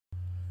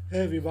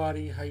Hey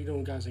everybody, how you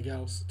doing, guys and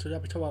gals? Today I'll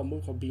be talking about a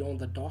movie called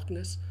Beyond the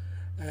Darkness,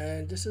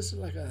 and this is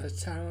like a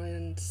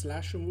Italian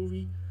slasher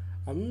movie.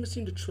 I remember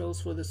seeing the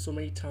trailers for this so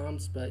many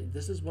times, but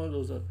this is one of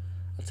those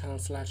Italian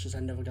slashers I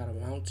never got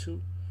around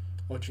to,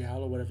 or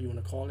giallo, whatever you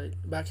want to call it.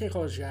 But I can't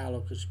call it giallo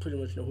because you pretty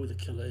much know who the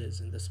killer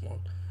is in this one.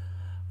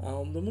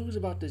 The movie's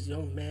about this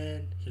young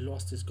man. He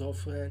lost his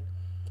girlfriend,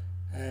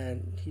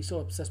 and he's so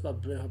obsessed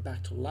about bringing her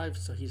back to life,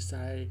 so he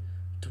decided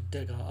to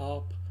dig her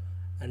up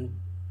and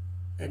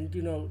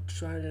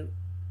trying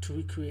to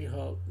recreate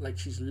her like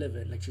she's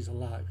living, like she's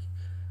alive.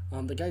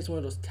 The guy's one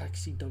of those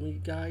taxi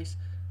dummy guys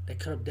that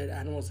cut up dead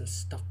animals and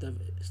stuff them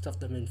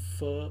in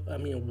fur. I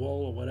mean,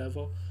 wool or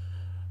whatever.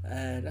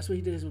 And that's what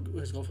he did with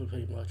his girlfriend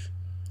pretty much.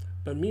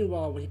 But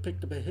meanwhile, when he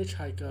picked up a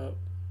hitchhiker,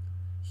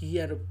 he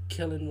ended up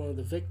killing one of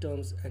the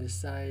victims and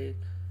decided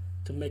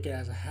to make it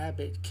as a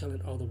habit,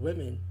 killing other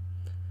women.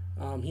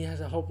 He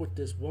has a hope with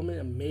this woman,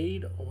 a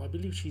maid, or I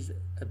believe she's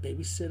a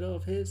babysitter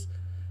of his,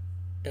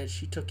 that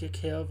she took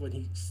care of when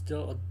he's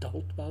still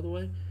adult, by the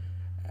way,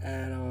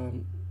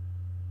 and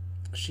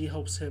she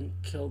helps him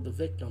kill the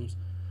victims,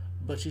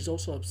 but she's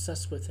also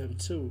obsessed with him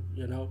too.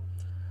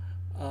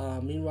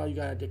 Meanwhile, you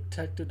got a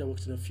detective that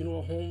works in a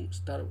funeral home.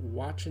 Started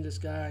watching this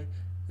guy,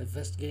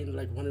 investigating,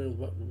 like wondering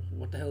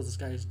what the hell is this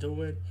guy is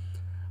doing.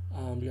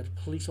 You got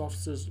police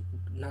officers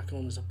knocking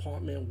on his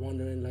apartment,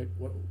 wondering like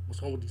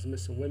what's wrong with these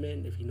missing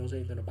women, if he knows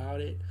anything about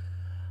it.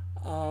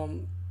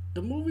 Um,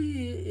 the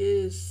movie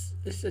is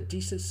it's a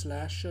decent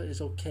slasher.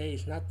 It's okay.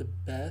 It's not the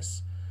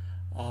best,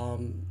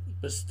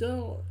 but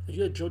still, if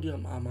you're a Jody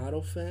Amato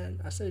fan,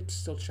 I say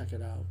still check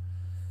it out.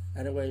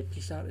 Anyway,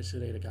 peace out and see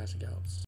you later, guys and gals.